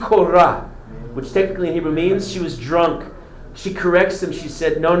shikorah, which technically in Hebrew means she was drunk. She corrects him. She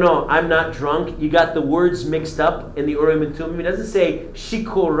said, no, I'm not drunk. You got the words mixed up in the Urim and Tumim. It doesn't say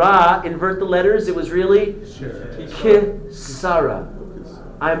Shikora, invert the letters. It was really Kisara.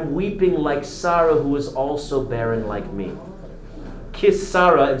 I'm weeping like Sarah, who is also barren like me.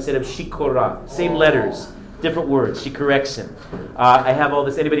 Kisara instead of Shikora. Same letters, different words. She corrects him. I have all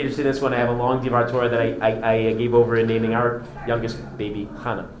this. Anybody interested in this one? I have a long Divar Torah that I gave over in naming our youngest baby,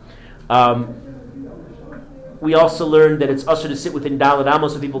 Hannah. We also learned that it's usher to sit within Daled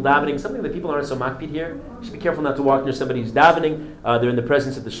Amos of people davening, something that people aren't so makpid here. You should be careful not to walk near somebody who's davening. They're in the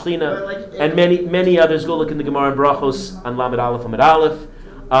presence of the Shekhinah. And many others. Go look in the Gemara and Brachos on Lamed Aleph, Amud Aleph.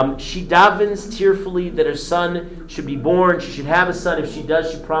 She davens tearfully that her son should be born. She should have a son. If she does,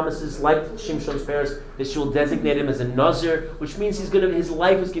 she promises, like Shimshon's parents, that she will designate him as a Nazir, which means his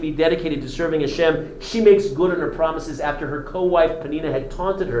life is going to be dedicated to serving Hashem. She makes good on her promises after her co-wife Penina had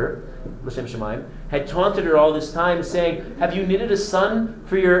taunted her, L'Shem Shemaim, had taunted her all this time, saying, "Have you knitted a son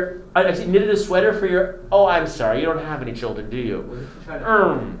for your? Knitted a sweater for your? Oh, I'm sorry, you don't have any children, do you?"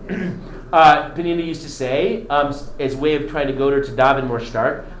 Penina used to say, as a way of trying to goad her to daven more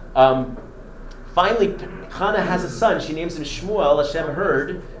stark. Finally, Hannah has a son. She names him Shmuel. Hashem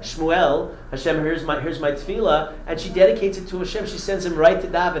heard. Shmuel. Hashem here's my tefillah, and she dedicates it to Hashem. She sends him right to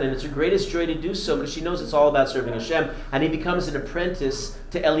daven, and it's her greatest joy to do so because she knows it's all about serving Hashem. And he becomes an apprentice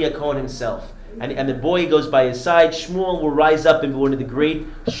to Elia Cohen himself. And the boy goes by his side. Shmuel will rise up and be one of the great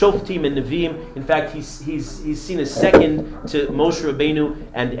Shoftim and Nevi'im. In fact, he's seen as second to Moshe Rabbeinu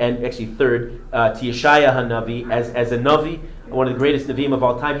and actually third to Yeshaya HaNavi as a Navi, one of the greatest Nevi'im of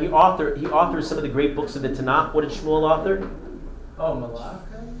all time. He authors some of the great books of the Tanakh. What did Shmuel author? Oh, Malach.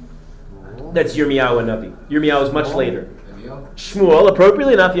 That's Yirmiyahu HaNavi. Yirmiyahu is much later. Shmuel,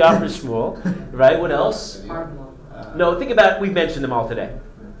 appropriately enough, he offers Shmuel. Right? What else? No, think about it. We've mentioned them all today.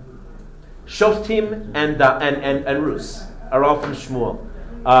 Shoftim and Rus are all from Shmuel,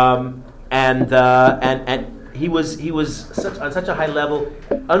 and he was on such a high level.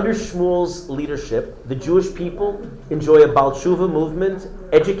 Under Shmuel's leadership, the Jewish people enjoy a Baal Tshuva movement.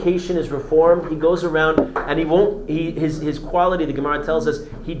 Education is reformed. He goes around and his quality, the Gemara tells us,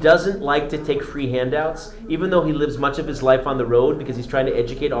 he doesn't like to take free handouts, even though he lives much of his life on the road because he's trying to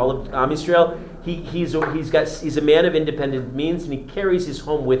educate all of Am Yisrael. He's a man of independent means, and he carries his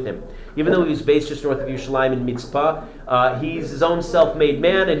home with him. Even though he was based just north of Yerushalayim in Mitzpah, he's his own self-made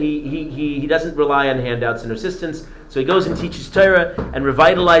man, and he doesn't rely on handouts and assistance. So he goes and teaches Torah and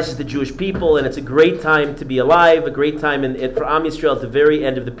revitalizes the Jewish people, and it's a great time to be alive, a great time for Am Yisrael at the very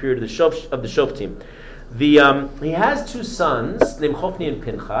end of the period of the Shoftim. He has two sons named Chofni and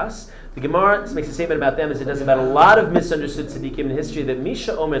Pinchas. The Gemara makes a statement about them as it does about a lot of misunderstood tzaddikim in history. That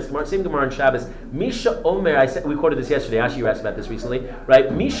Misha Omer, same Gemara in Shabbos. Misha Omer, we quoted this yesterday. Ashi, you asked about this recently,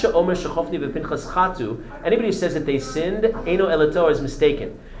 right? Misha Omer shechofni v'Pinchas chatu. Anybody who says that they sinned, Eino Elato, is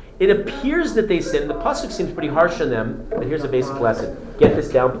mistaken. It appears that they sinned. The pasuk seems pretty harsh on them, but here's a basic lesson. Get this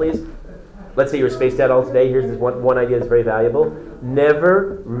down, please. Let's say you were spaced out all today. Here's this one idea that's very valuable.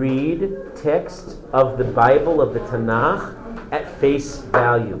 Never read text of the Bible, of the Tanakh, at face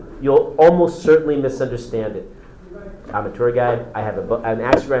value. You'll almost certainly misunderstand it. I'm a tour guide. I have an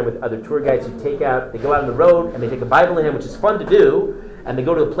Instagram with other tour guides who they go out on the road and they take a Bible in hand, which is fun to do, and they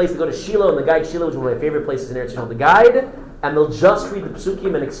go to a place, they go to Shiloh, and the guide Shiloh is one of my favorite places in Eretz Yisrael. The guide, and they'll just read the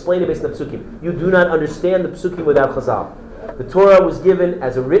Psukim and explain it based on the Psukim. You do not understand the Psukim without Chazal. The Torah was given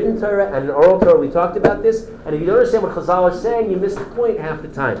as a written Torah and an oral Torah. We talked about this. And if you don't understand what Chazal are saying, you miss the point half the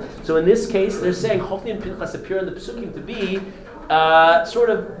time. So in this case, they're saying Chofni and Pinchas appear in the Pesukim to be sort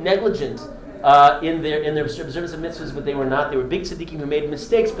of negligent in their observance of mitzvahs, but they were not. They were big tzaddikim who made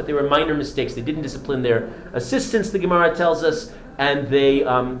mistakes, but they were minor mistakes. They didn't discipline their assistants, the Gemara tells us, and they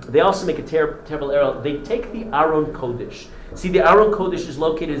also make a terrible error. They take the Aron Kodesh. See, the Aron Kodesh is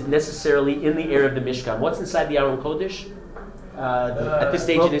located necessarily in the area of the Mishkan. What's inside the Aron Kodesh? At this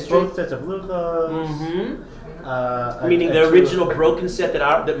stage in history? Both sets of luchos. Meaning the original broken set that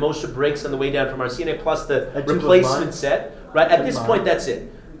Moshe breaks on the way down from Har Sinai, plus the replacement set. Right, at this point, that's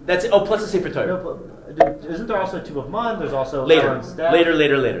it. Oh, plus the Sefer Torah. Isn't there also a tube of man? There's also later.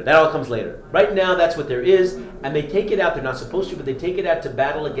 That all comes later. Right now, that's what there is, and they take it out. They're not supposed to, but they take it out to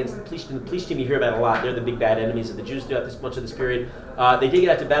battle against the Plishtim. The Plishtim you hear about a lot. They're the big bad enemies of the Jews throughout much of this period. They take it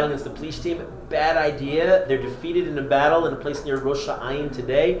out to battle against the Plishtim. Bad idea. They're defeated in a battle in a place near Rosh Ha'ayin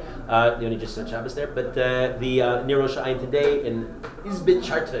today. They only just said Shabbos there, but near Rosh Ha'ayin today in Izbit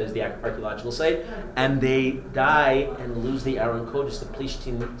Charta is the archaeological site, and they die and lose the Aron Kodesh. The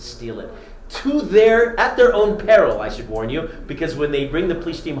Plishtim steal it. At their own peril, I should warn you, because when they bring the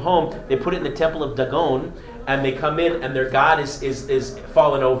Plishtim home, they put it in the temple of Dagon, and they come in, and their god is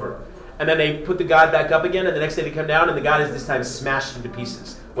fallen over. And then they put the god back up again, and the next day they come down, and the god is this time smashed into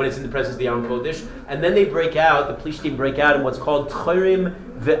pieces when it's in the presence of the Aron Kodesh. And then the Plishtim break out in what's called Tchorim,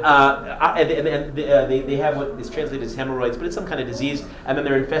 and they have what is translated as hemorrhoids, but it's some kind of disease, and then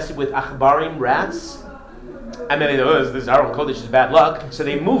they're infested with achbarim, rats. And then they know this Aron Kodesh is bad luck, so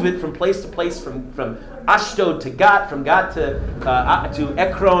they move it from place to place, from Ashdod to Gat, from Gat to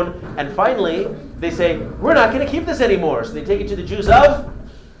Ekron, and finally they say, we're not going to keep this anymore. So they take it to the Jews of...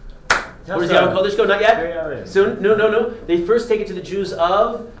 Where does the Aron Kodesh go? Not yet? Soon? No. They first take it to the Jews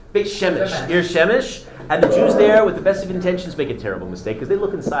of Beit Shemesh. Here's Shemesh. And the Jews there, with the best of intentions, make a terrible mistake because they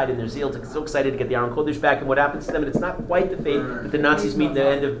look inside in their zeal, so excited to get the Aron Kodesh back, and what happens to them, and it's not quite the fate that the Nazis meet at the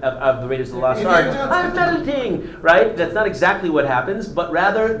end of the Raiders of the Lost Ark. I'm melting! Right? That's not exactly what happens, but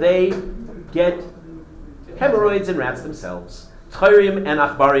rather they get hemorrhoids and rats themselves. Tchairim and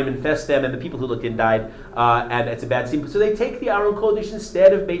Achbarim infest them, and the people who looked in died, and it's a bad scene. So they take the Aron Kodesh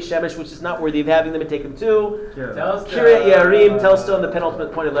instead of Beit Shemesh, which is not worthy of having them, and take them to Kiryat Yearim, Telstone, the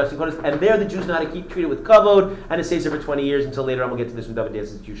penultimate point of the Kodesh, and there the Jews know how to keep treated with kavod, and it stays there for 20 years until later on we'll get to this when David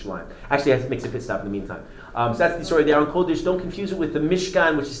dances to Yerushalayim. Actually, it makes a pit stop in the meantime. So that's the story of the Aron Kodesh. Don't confuse it with the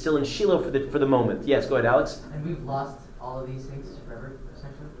Mishkan, which is still in Shiloh for the moment. Yes, go ahead, Alex. And we've lost all of these things forever,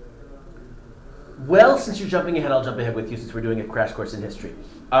 essentially? Well, since you're jumping ahead, I'll jump ahead with you since we're doing a crash course in history.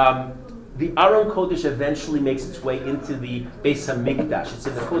 The Aron Kodesh eventually makes its way into the Beis HaMikdash. It's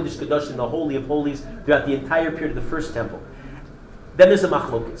in the Kodesh Kadosh, in the Holy of Holies, throughout the entire period of the first temple. Then there's a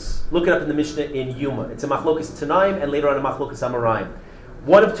Machlokas. Look it up in the Mishnah in Yuma. It's a Machlokas Tanaim, and later on a Machlokas Amoraim.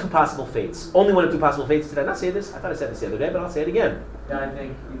 One of two possible fates. Only one of two possible fates. Did I not say this? I thought I said this the other day, but I'll say it again. Yeah, I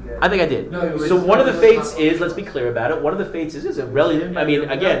think you did. I think I did. No, so one of the fates is, let's be clear about it, one of the fates is a relative, I mean,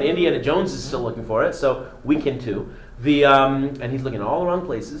 again, Indiana Jones is still looking for it, so we can too. And he's looking in all the wrong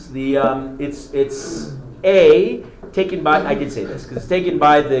places. It's taken by, I did say this, because it's taken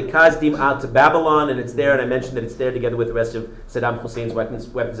by the Kasdim out to Babylon, and it's there, and I mentioned that it's there together with the rest of Saddam Hussein's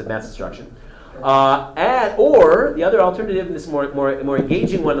weapons of mass destruction. Or the other alternative, and this more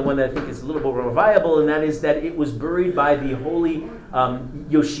engaging one, the one that I think is a little bit more viable, and that is that it was buried by the holy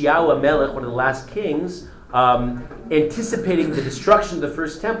Yoshiyahu Melech, one of the last kings, anticipating the destruction of the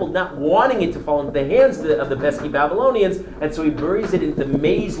first temple, not wanting it to fall into the hands of the pesky Babylonians, and so he buries it in the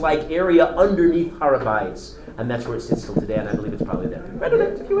maze-like area underneath Har HaBayis. And that's where it sits till today, and I believe it's probably there. With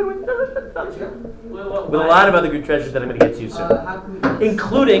a lot of other good treasures that I'm going to get to soon.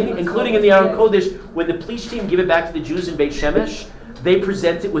 Including in the Aron Kodesh, when the Plishtim give it back to the Jews in Beit Shemesh, they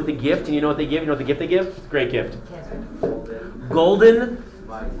present it with a gift, and you know what they give? You know what the gift they give? Great gift. Golden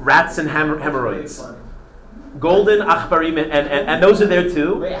rats and hemorrhoids. Golden achbarim, and those are there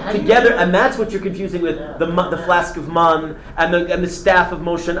too, together, and that's what you're confusing with the flask of man and the staff of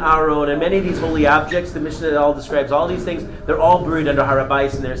Moshe and Aaron and many of these holy objects. The Mishnah all describes all these things. They're all buried under Har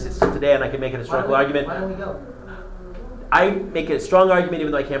HaBayis, and there sits today. And I can make an historical argument. Why don't we go? I make a strong argument,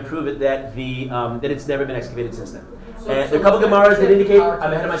 even though I can't prove it, that that it's never been excavated since then. There are a couple of Gemaras that indicate,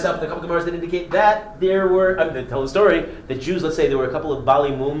 I'm ahead of myself, there are a couple of Gemaras that indicate that there were, they tell the story, that Jews, let's say there were a couple of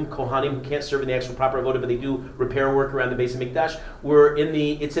Bali Mum, Kohanim, who can't serve in the actual proper avoda, but they do repair work around the Beis HaMikdash,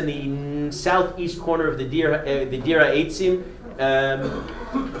 it's in the southeast corner of the Dir HaEtzim. Let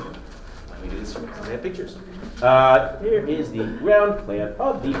me do this, because I have pictures. Here is the ground plan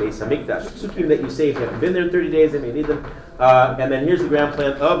of the Beis HaMikdash. Psukim that you say if you haven't been there in 30 days, they may need them. And then here's the ground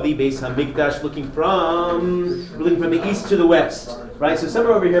plan of the Beis HaMikdash, looking from the east to the west. Right. So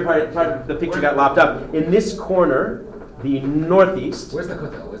somewhere over here, part of the picture got lopped up. In this corner, the northeast. Where's the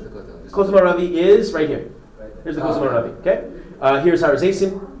Kotel? Kosel Maravi is right here. Here's the Kosel Maravi. Okay. Here's Har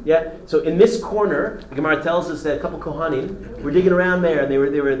HaZeisim. Yeah. So in this corner, the Gemara tells us that a couple Kohanim were digging around there, and they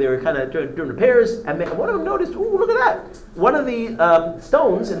were kind of doing repairs, and one of them noticed, ooh, look at that! One of the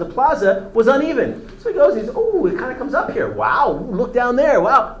stones in the plaza was uneven. So he goes, ooh, it kind of comes up here. Wow! Ooh, look down there.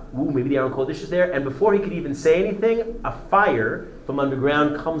 Wow! Ooh, maybe the Aron Kodesh is there. And before he could even say anything, a fire from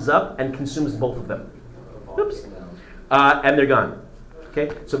underground comes up and consumes both of them. Oops! And they're gone. Okay,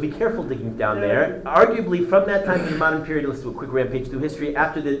 so be careful digging down there. Arguably, from that time to the modern period, let's do a quick rampage through history.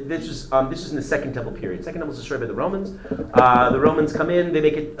 After this was in the Second Temple period. Second Temple was destroyed by the Romans. The Romans come in; they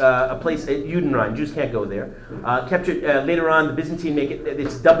make it a place at Judenrein. Jews can't go there. Captured later on. The Byzantine make it.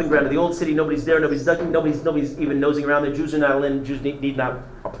 It's dumping ground of the old city. Nobody's there. Nobody's digging. Nobody's even nosing around there. Jews are not in. Jews need not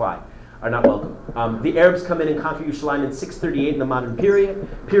apply. Are not welcome. The Arabs come in and conquer Yerushalayim in 638 in the modern period.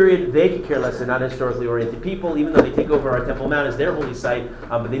 They could care less. They're not historically oriented people, even though they take over our Temple Mount as their holy site.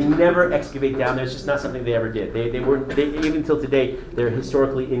 But they never excavate down there. It's just not something they ever did. They even until today, they're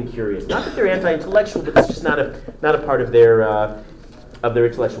historically incurious. Not that they're anti-intellectual, but it's just not a part of their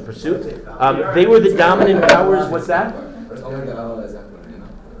intellectual pursuit. They were the dominant powers. What's that?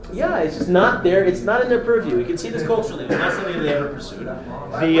 Yeah, it's just not there. It's not in their purview. You can see this culturally. It's not something they ever pursued.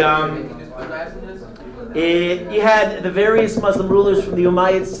 You had the various Muslim rulers from the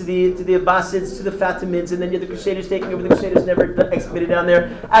Umayyads to the Abbasids to the Fatimids, and then you had the Crusaders taking over. The Crusaders never excavated down there.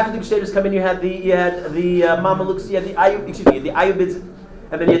 After the Crusaders come in, you had the Mamelukes, you had the Ayyubids,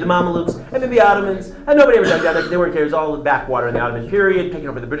 and then you had the Mamelukes, and then the Ottomans, and nobody ever dug down there because they weren't there. It was all backwater in the Ottoman period, taking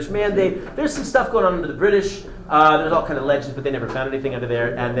over the British Mandate. There's some stuff going on under the British. There's all kind of legends, but they never found anything under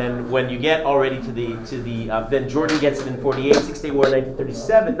there. And then when you get already then Jordan gets it in 48, Six-Day War,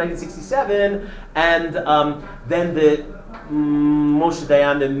 1967, and then the Moshe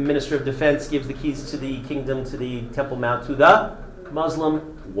Dayan, the Minister of Defense, gives the keys to the kingdom, to the Temple Mount, to the Muslim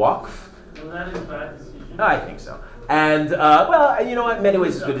Waqf. Well, that is a bad decision. I think so. And, well, you know what? In many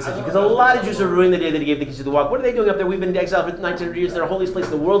ways it's a good decision because a lot of Jews are ruining the day that he gave the keys to the walk. What are they doing up there? We've been exiled for 1900 years. They're the holiest place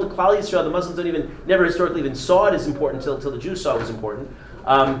in the world. The Klal Yisrael, the Muslims never historically even saw it as important until the Jews saw it was important.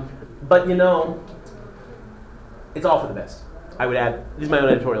 But, you know, it's all for the best. I would add, this is my own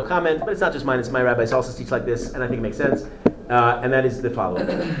editorial comment, but it's not just mine. It's my rabbis also teach like this, and I think it makes sense. And that is the following.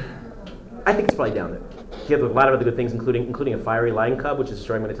 I think it's probably down there. He had a lot of other good things, including a fiery lion cub, which is a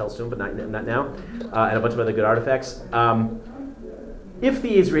story I'm going to tell soon, but not now, and a bunch of other good artifacts. If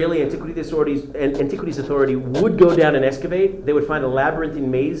the Israeli Antiquities Authority would go down and excavate, they would find a labyrinthine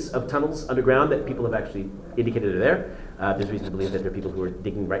maze of tunnels underground that people have actually indicated are there. There's reason to believe that there are people who are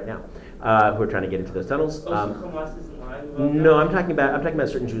digging right now, who are trying to get into those tunnels. No, I'm talking about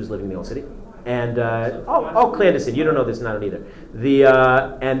certain Jews living in the old city. And all clandestine. You don't know this, and I don't either.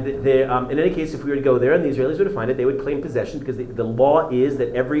 In any case, if we were to go there and the Israelis were to find it, they would claim possession because the law is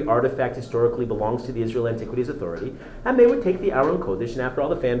that every artifact historically belongs to the Israel Antiquities Authority, and they would take the Aron Kodesh, and after all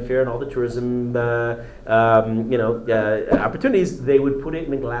the fanfare and all the tourism, opportunities, they would put it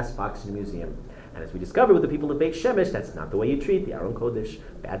in a glass box in a museum. And as we discovered with the people of Beit Shemesh, that's not the way you treat the Aron Kodesh.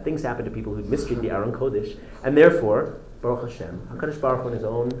 Bad things happen to people who mistreat the Aron Kodesh, and therefore, Baruch Hashem, HaKadosh Baruch Hu in His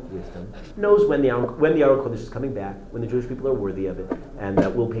own wisdom knows when the Aron Kodesh is coming back, when the Jewish people are worthy of it, and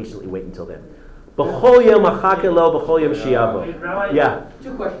we'll patiently wait until then. B'chol yom achake lo, b'chol yom shiavo. Yeah.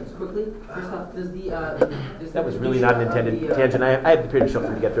 2 questions quickly. First off, does the that was really not an intended tangent. I have the period of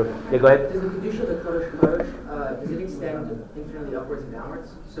shofar to get through. Yeah, go ahead. Does the kedusha of the Kodesh Kodesh does it extend infinitely upwards and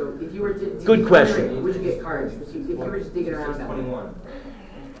downwards? So if you were to good question. Would you get cards? If you were just digging around down 21.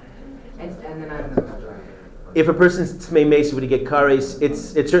 And then I'm if a person's Tmei Mesa would get kares,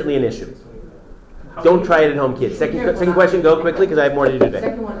 it's certainly an issue. Don't try it at home, kids. Second question, go quickly because I have more to do today.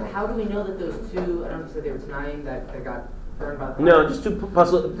 Second one, how do we know that those 2, I don't know if you said they were Tanaim that got burned by the fire? No, just 2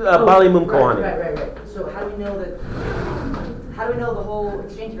 Bali Mum Kohanim. Right. So how do we know the whole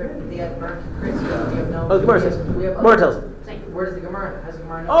exchange agreement? They got burned to Chris. We have no. Oh, the Gemara says. Gemara tells us. Where does the Gemara? Has the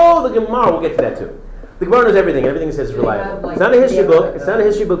Gemara? Oh, the Gemara. We'll get to that too. The Gemara knows everything. Everything it says is reliable. It's not a history book. It's not a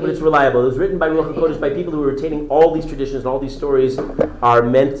history book, but it's reliable. It was written by Ruach HaKodesh by people who are retaining all these traditions and all these stories are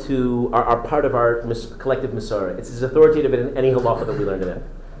part of our collective Masorah. It's as authoritative as any halacha that we learned in it.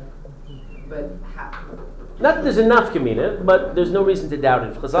 But how? Not that there's enough Kamina, but there's no reason to doubt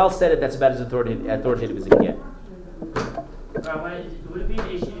it. If Chazal said it, that's about as authoritative as it can get. Rabbi, would it be an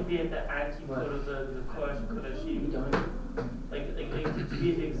issue to be at the anti-code of the Kodesh Kodashim? Like to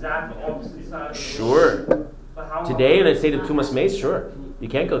be the exact opposite side of the Sure. But how Today, in a state of Tumas Meis, sure. You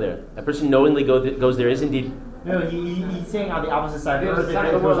can't go there. A person knowingly goes there is indeed. No, he's saying on the opposite side of the earth,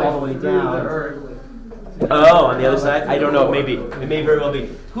 it goes all the way down. Oh, on the other side? I don't know. Maybe. It may very well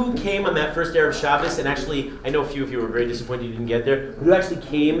be. Who came on that first Erev Shabbos and actually, I know a few of you were very disappointed you didn't get there, who actually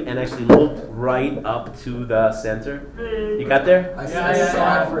came and actually looked right up to the center? You got there? I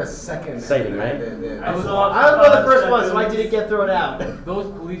saw it for a second. Exciting, right? I was the first one, so I didn't get thrown out.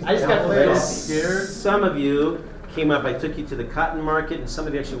 Those police. I just got cleared. scared. Some of you came up, I took you to the cotton market, and some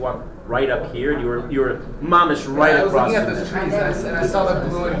of you actually walked right up here, and you were mamish right I was across. looking at those trees, and I saw the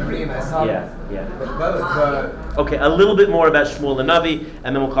blue and green. I saw Yeah. Okay, a little bit more about Shmuel the Navi,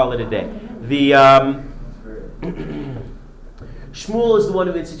 and then we'll call it a day. The Shmuel is the one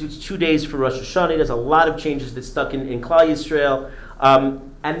who institutes 2 days for Rosh Hashanah. He does a lot of changes that stuck in Klal Yisrael.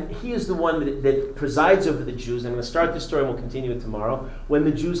 And he is the one that presides over the Jews. I'm going to start this story and we'll continue it tomorrow. When the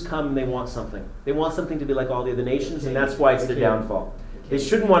Jews come and they want something. They want something to be like all the other nations, and that's why it's their downfall. They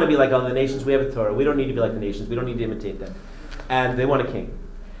shouldn't want to be like all the nations. We have a Torah. We don't need to be like the nations. We don't need to imitate them. And they want a king.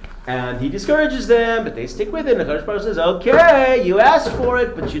 And he discourages them, but they stick with it. And the HaKadosh Baruch Hu says, okay, you asked for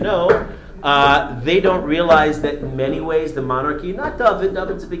it, but they don't realize that in many ways the monarchy, not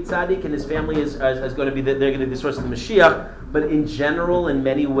David's a big tzaddik and his family is going to be, they're going to be the source of the Mashiach, but in general, in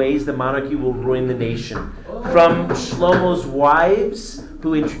many ways, the monarchy will ruin the nation. From Shlomo's wives,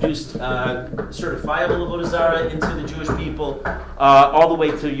 who introduced certifiable avodah zarah into the Jewish people, all the way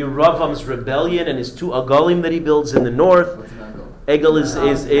to Yeravam's rebellion and his 2 agolim that he builds in the north. Egel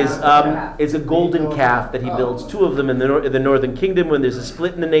is a golden calf that he builds, 2 of them in the northern kingdom when there's a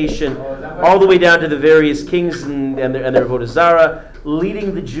split in the nation, all the way down to the various kings and their avodah zarah.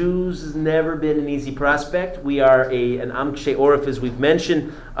 Leading the Jews has never been an easy prospect. We are an Am Kshei Orif, as we've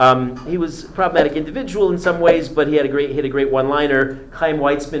mentioned. He was a problematic individual in some ways, but he had a great one-liner. Chaim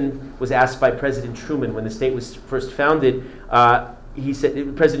Weizmann was asked by President Truman when the state was first founded, he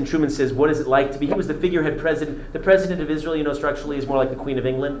said, President Truman says, what is it like to be, he was the figurehead president. The president of Israel, structurally is more like the Queen of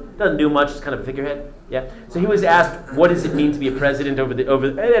England. Doesn't do much, it's kind of a figurehead. Yeah. So he was asked, what does it mean to be a president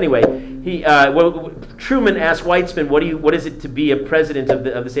anyway, Truman asked Weitzman, what is it to be a president of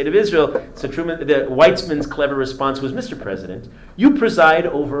the state of Israel? So Weitzman's clever response was, Mr. President, you preside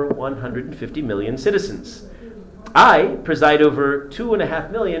over 150 million citizens. I preside over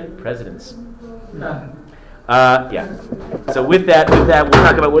 2.5 million presidents. Yeah. So with that, we'll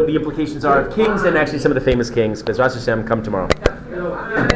talk about what the implications are of kings and actually some of the famous kings. Bezras Hashem, come tomorrow.